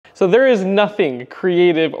So there is nothing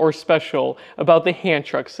creative or special about the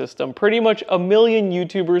Handtruck system. Pretty much a million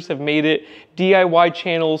YouTubers have made it, DIY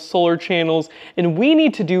channels, solar channels, and we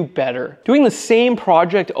need to do better. Doing the same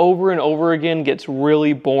project over and over again gets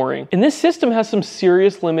really boring. And this system has some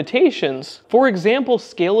serious limitations. For example,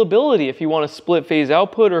 scalability. If you want to split phase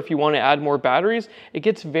output or if you want to add more batteries, it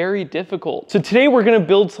gets very difficult. So today we're going to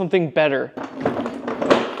build something better.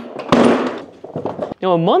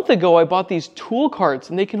 Now, a month ago, I bought these tool carts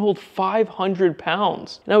and they can hold 500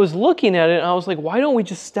 pounds. And I was looking at it and I was like, why don't we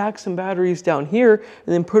just stack some batteries down here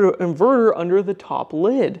and then put an inverter under the top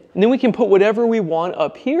lid? And then we can put whatever we want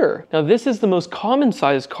up here. Now, this is the most common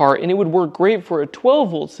size cart and it would work great for a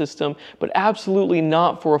 12-volt system, but absolutely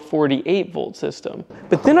not for a 48-volt system.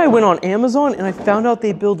 But then I went on Amazon and I found out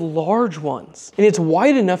they build large ones. And it's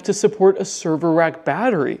wide enough to support a server rack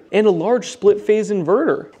battery and a large split phase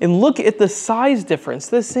inverter. And look at the size difference.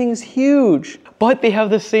 This thing's huge, but they have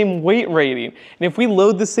the same weight rating. And if we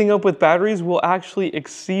load this thing up with batteries, we'll actually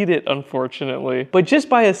exceed it, unfortunately, but just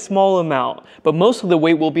by a small amount. But most of the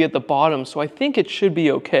weight will be at the bottom, so I think it should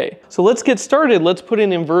be okay. So let's get started. Let's put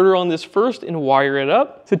an inverter on this first and wire it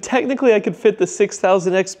up. So technically I could fit the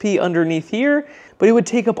 6000 XP underneath here, but it would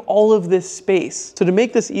take up all of this space. So to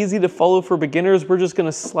make this easy to follow for beginners, we're just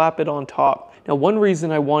gonna slap it on top. Now, one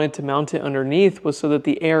reason I wanted to mount it underneath was so that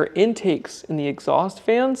the air intakes in the exhaust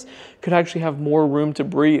fans could actually have more room to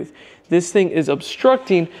breathe. This thing is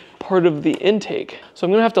obstructing part of the intake. So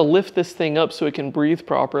I'm gonna have to lift this thing up so it can breathe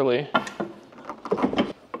properly.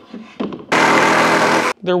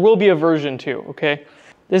 There will be a version 2, okay?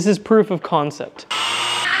 This is proof of concept.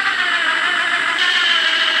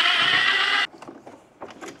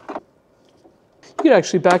 You could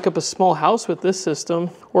actually back up a small house with this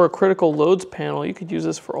system or a critical loads panel. You could use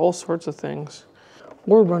this for all sorts of things.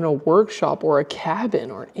 Or run a workshop or a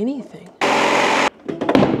cabin or anything.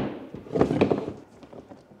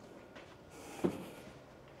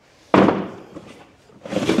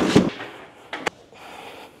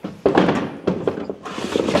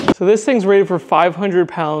 So this thing's rated for 500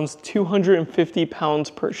 pounds, 250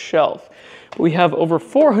 pounds per shelf. We have over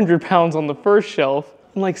 400 pounds on the first shelf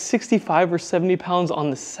and like 65 or 70 pounds on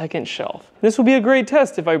the second shelf. This will be a great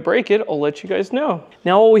test. If I break it, I'll let you guys know.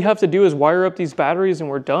 Now all we have to do is wire up these batteries and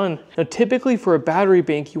we're done. Now typically for a battery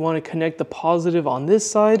bank, you want to connect the positive on this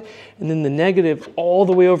side and then the negative all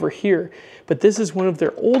the way over here. But this is one of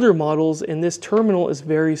their older models and this terminal is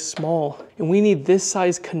very small. And we need this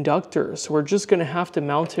size conductor, so we're just gonna have to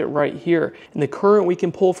mount it right here. And the current we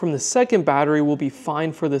can pull from the second battery will be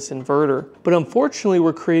fine for this inverter. But unfortunately,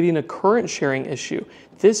 we're creating a current sharing issue.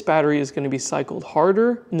 This battery is going to be cycled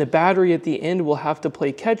harder, and the battery at the end will have to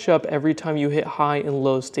play catch up every time you hit high and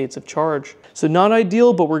low states of charge. So not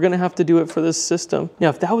ideal, but we're going to have to do it for this system. Now,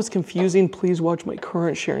 if that was confusing, please watch my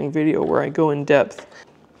current sharing video where I go in depth.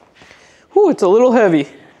 Ooh, it's a little heavy.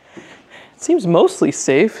 It seems mostly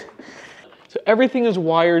safe. So everything is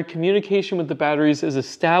wired, communication with the batteries is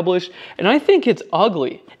established, and I think it's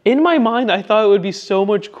ugly. In my mind, I thought it would be so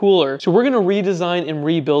much cooler. So we're gonna redesign and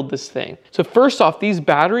rebuild this thing. So first off, these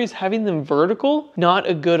batteries, having them vertical, not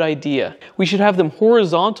a good idea. We should have them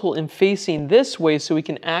horizontal and facing this way so we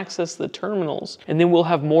can access the terminals. And then we'll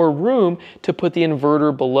have more room to put the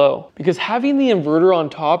inverter below. Because having the inverter on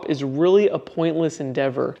top is really a pointless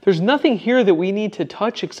endeavor. There's nothing here that we need to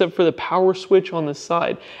touch except for the power switch on the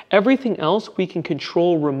side. Everything else we can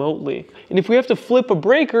control remotely. And if we have to flip a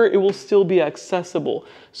breaker, it will still be accessible.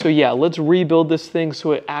 So yeah, let's rebuild this thing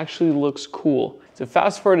so it actually looks cool. So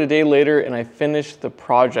fast forward a day later and I finished the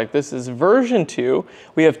project. This is version 2.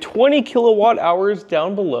 We have 20 kilowatt hours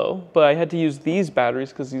down below, but I had to use these batteries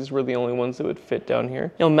because these were the only ones that would fit down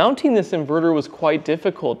here. Now mounting this inverter was quite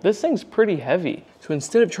difficult. This thing's pretty heavy. So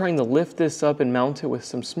instead of trying to lift this up and mount it with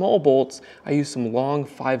some small bolts, I used some long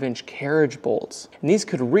 5-inch carriage bolts. And these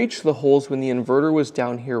could reach the holes when the inverter was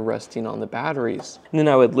down here resting on the batteries. And then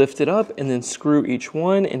I would lift it up and then screw each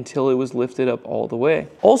one until it was lifted up all the way.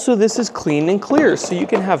 Also, this is clean and clear, so you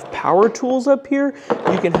can have power tools up here,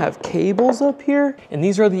 you can have cables up here, and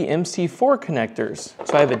these are the MC4 connectors.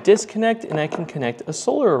 So I have a disconnect and I can connect a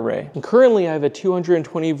solar array. And currently I have a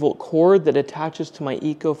 220 volt cord that attaches to my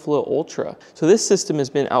Ecoflow Ultra. So this system has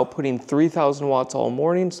been outputting 3,000 watts all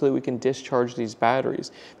morning so that we can discharge these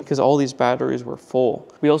batteries because all these batteries were full.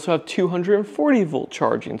 We also have 240 volt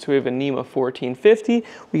charging. So we have a NEMA 1450.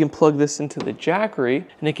 We can plug this into the Jackery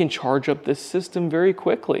and it can charge up this system very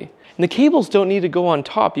quickly. And the cables don't need to go on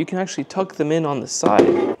top. You can actually tuck them in on the side.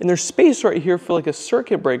 And there's space right here for like a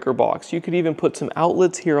circuit breaker box. You could even put some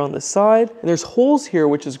outlets here on the side. And there's holes here,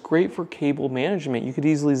 which is great for cable management. You could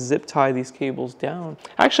easily zip tie these cables down.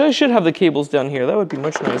 Actually, I should have the cables down here. That would be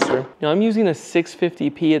much nicer. Now I'm using a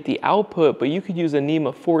 650p at the output, but you could use a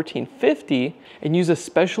NEMA 1450 and use a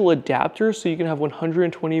special adapter so you can have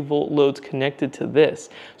 120 volt loads connected to this.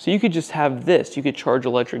 So you could just have this. You could charge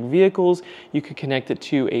electric vehicles. You could connect it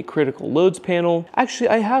to a critical loads panel. Actually,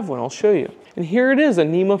 I have one. I'll show you. And here it is, a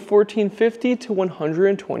NEMA 1450 to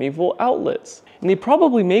 120 volt outlets. And they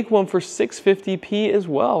probably make one for 650p as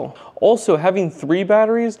well. Also, having 3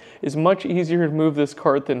 batteries is much easier to move this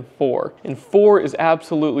cart than 4. And 4 is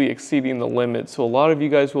absolutely exceeding the limit, so a lot of you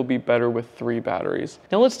guys will be better with 3 batteries.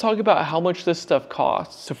 Now let's talk about how much this stuff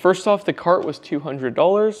costs. So first off, the cart was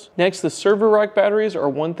 $200. Next, the server rack batteries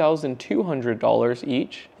are $1,200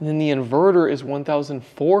 each. And then the inverter is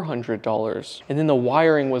 $1,400. And then the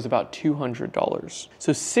wiring was about $200.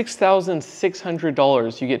 So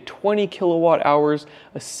 $6,600. You get 20 kilowatt hours,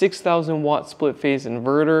 a 6,000 watt split phase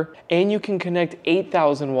inverter, and you can connect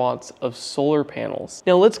 8,000 watts of solar panels.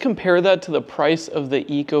 Now let's compare that to the price of the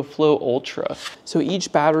Ecoflow Ultra. So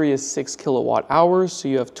each battery is 6 kilowatt hours, so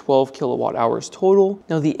you have 12 kilowatt hours total.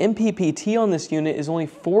 Now the MPPT on this unit is only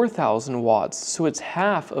 4,000 watts, so it's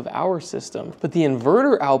half of our system. But the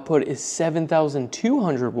inverter output is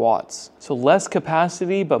 7,200 watts, so less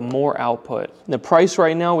capacity but more output. And the price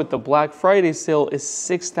right now with the Black Friday sale is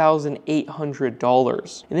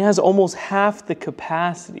 $6,800, and it has almost half the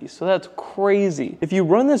capacity. So that's crazy. If you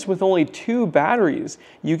run this with only 2 batteries,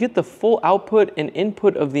 you get the full output and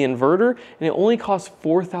input of the inverter, and it only costs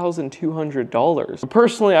 $4,200.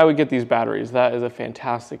 Personally, I would get these batteries. That is a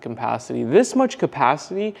fantastic capacity. This much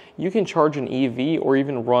capacity, you can charge an EV or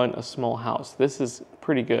even run a small house. This is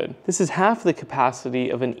pretty good. This is half the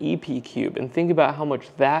capacity of an EP Cube, and think about how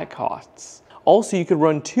much that costs. Also, you could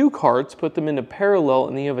run 2 carts, put them into parallel,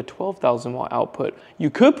 and then you have a 12,000 watt output.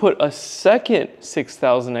 You could put a second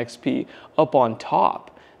 6,000 XP up on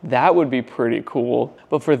top. That would be pretty cool.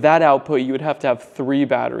 But for that output, you would have to have 3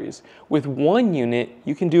 batteries. With 1 unit,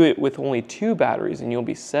 you can do it with only 2 batteries and you'll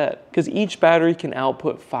be set, because each battery can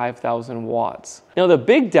output 5,000 watts. Now the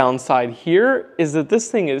big downside here is that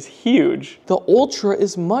this thing is huge. The Ultra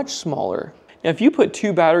is much smaller. Now, if you put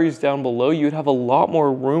 2 batteries down below, you'd have a lot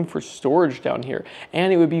more room for storage down here,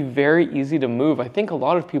 and it would be very easy to move. I think a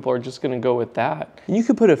lot of people are just gonna go with that. And you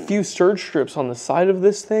could put a few surge strips on the side of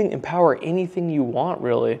this thing and power anything you want,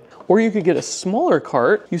 really. Or you could get a smaller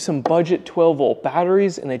cart, use some budget 12 volt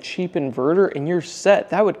batteries and a cheap inverter, and you're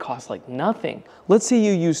set. That would cost like nothing. Let's say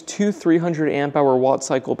you use 2 300 amp hour watt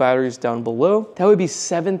cycle batteries down below. That would be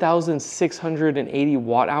 7,680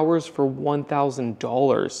 watt hours for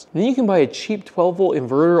 $1,000. Then you can buy a cheap 12 volt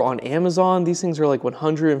inverter on Amazon. These things are like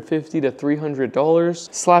 $150 to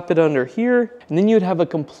 $300. Slap it under here, and then you'd have a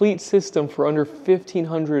complete system for under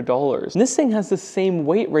 $1,500. And this thing has the same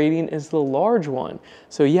weight rating as the large one.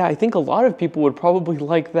 So yeah, I think a lot of people would probably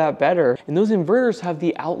like that better. And those inverters have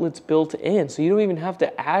the outlets built in, so you don't even have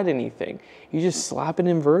to add anything. You just slap an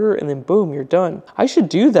inverter and then boom, you're done. I should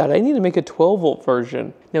do that. I need to make a 12 volt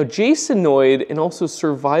version. Now Jasonoid and also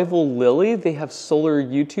Survival Lily, they have solar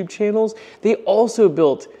YouTube channels. They also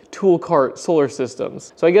built tool cart solar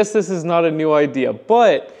systems. So I guess this is not a new idea,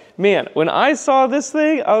 but man, when I saw this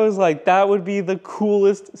thing, I was like, that would be the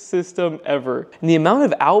coolest system ever. And the amount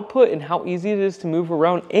of output and how easy it is to move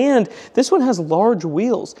around, and this one has large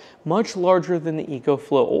wheels, much larger than the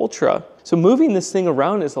Ecoflow Ultra. So moving this thing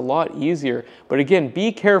around is a lot easier, but again,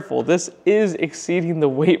 be careful. This is exceeding the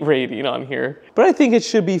weight rating on here, but I think it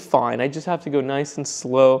should be fine. I just have to go nice and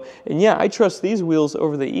slow. And yeah, I trust these wheels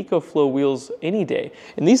over the Ecoflow wheels any day.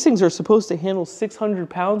 And these things are supposed to handle 600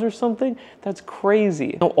 pounds or something. That's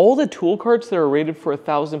crazy. Now, all the tool carts that are rated for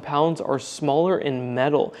 1,000 pounds are smaller in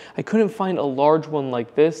metal. I couldn't find a large one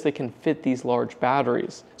like this that can fit these large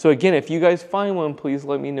batteries. So again, if you guys find one, please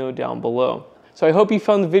let me know down below. So I hope you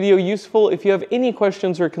found the video useful. If you have any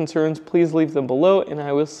questions or concerns, please leave them below, and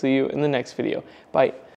I will see you in the next video. Bye.